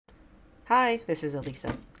Hi, this is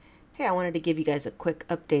Elisa. Hey, I wanted to give you guys a quick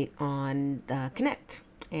update on Connect.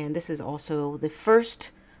 And this is also the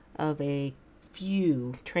first of a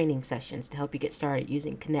few training sessions to help you get started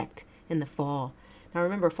using Connect in the fall. Now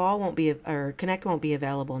remember, fall won't be, or Connect won't be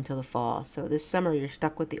available until the fall. So this summer you're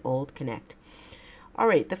stuck with the old Connect. All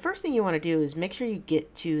right, the first thing you want to do is make sure you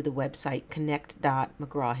get to the website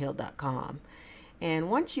connect.mcgrawhill.com. And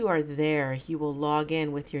once you are there, you will log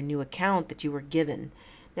in with your new account that you were given.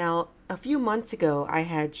 Now, a few months ago, I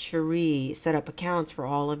had Cherie set up accounts for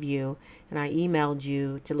all of you, and I emailed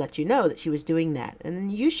you to let you know that she was doing that. And then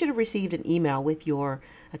you should have received an email with your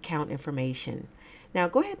account information. Now,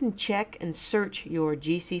 go ahead and check and search your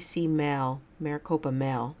GCC Mail, Maricopa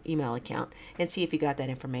Mail email account, and see if you got that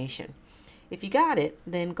information. If you got it,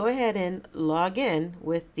 then go ahead and log in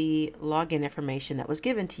with the login information that was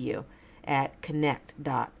given to you at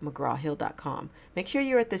connect.mcgrawhill.com. Make sure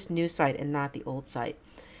you're at this new site and not the old site.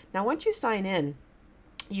 Now, once you sign in,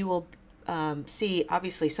 you will see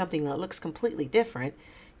obviously something that looks completely different.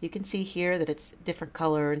 You can see here that it's different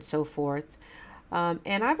color and so forth.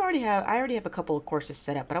 And I already have a couple of courses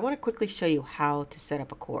set up, but I want to quickly show you how to set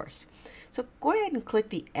up a course. So go ahead and click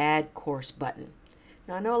the Add Course button.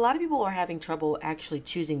 Now, I know a lot of people are having trouble actually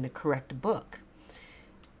choosing the correct book.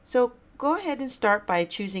 So go ahead and start by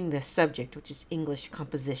choosing the subject, which is English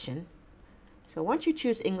composition. So once you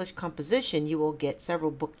choose English composition, you will get several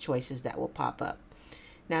book choices that will pop up.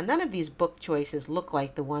 Now, none of these book choices look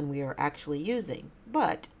like the one we are actually using,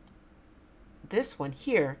 but this one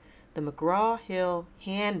here, the McGraw-Hill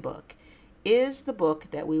Handbook, is the book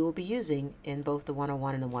that we will be using in both the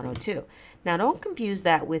 101 and the 102. Now, don't confuse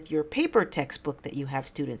that with your paper textbook that you have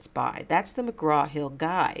students buy. That's the McGraw-Hill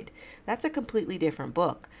Guide. That's a completely different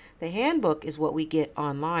book. The handbook is what we get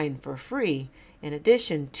online for free in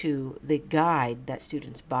addition to the guide that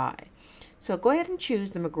students buy. So go ahead and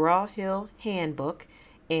choose the McGraw-Hill Handbook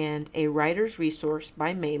and a Writer's Resource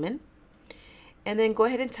by Mayman, and then go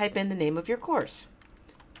ahead and type in the name of your course.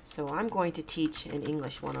 So I'm going to teach an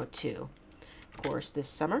English 102 course this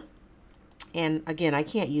summer. And again, I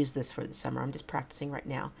can't use this for the summer. I'm just practicing right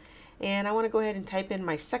now. And I want to go ahead and type in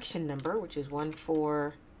my section number, which is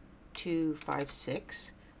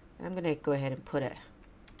 14256. And I'm going to go ahead and put a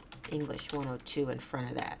English 102 in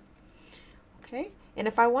front of that. Okay. And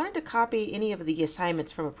if I wanted to copy any of the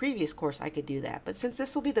assignments from a previous course, I could do that. But since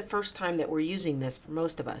this will be the first time that we're using this for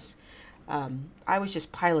most of us, I was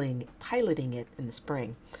just piloting it in the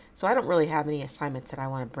spring. So I don't really have any assignments that I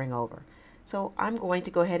want to bring over. So I'm going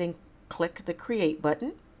to go ahead and click the Create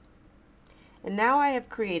button. And now I have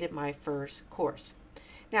created my first course.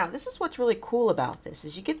 Now, this is what's really cool about this,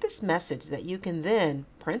 is you get this message that you can then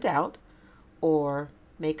print out or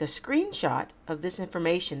make a screenshot of this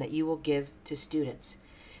information that you will give to students.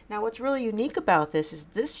 Now, what's really unique about this is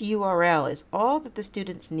this URL is all that the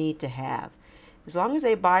students need to have. As long as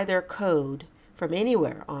they buy their code from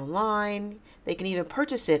anywhere online, they can even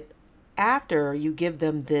purchase it after you give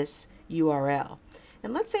them this URL.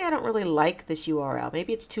 And let's say I don't really like this URL.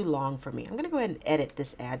 Maybe it's too long for me. I'm going to go ahead and edit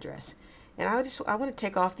this address. And I want to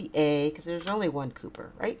take off the A because there's only one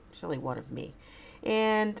Cooper, right? There's only one of me.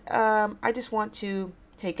 And I just want to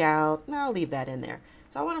take out, no, I'll leave that in there.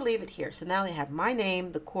 So I want to leave it here. So now they have my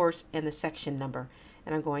name, the course, and the section number.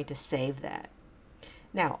 And I'm going to save that.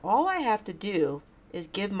 Now, all I have to do is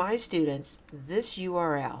give my students this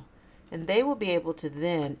URL, and they will be able to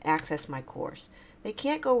then access my course. They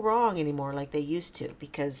can't go wrong anymore like they used to,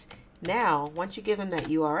 because now, once you give them that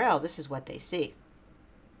URL, this is what they see.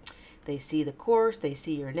 They see the course, they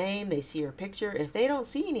see your name, they see your picture. If they don't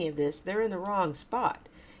see any of this, they're in the wrong spot.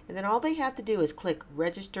 And then all they have to do is click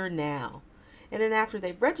Register Now. And then after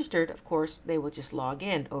they've registered, of course, they will just log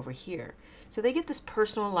in over here. So they get this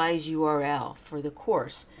personalized URL for the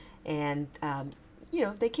course, and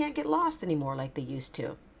they can't get lost anymore like they used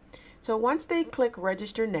to. So once they click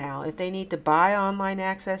Register Now, if they need to buy online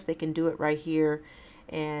access, they can do it right here,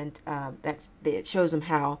 and it shows them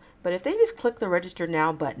how. But if they just click the Register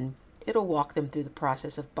Now button, it'll walk them through the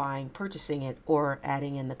process of purchasing it, or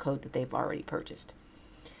adding in the code that they've already purchased.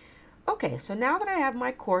 Okay, so now that I have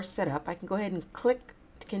my course set up, I can go ahead and click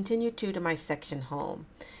Continue to my section home.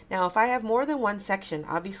 Now, if I have more than one section,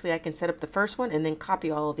 obviously I can set up the first one and then copy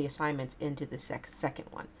all of the assignments into the second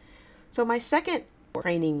one. So my second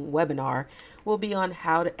training webinar will be on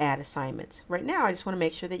how to add assignments. Right now, I just want to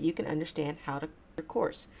make sure that you can understand how to your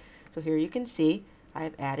course. So here you can see I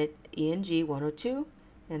have added ENG 102,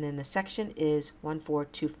 and then the section is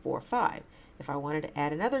 14245. If I wanted to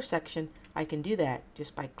add another section, I can do that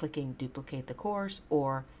just by clicking Duplicate the Course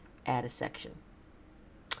or Add a Section.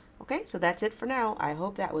 Okay, so that's it for now. I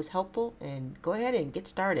hope that was helpful, and go ahead and get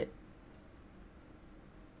started.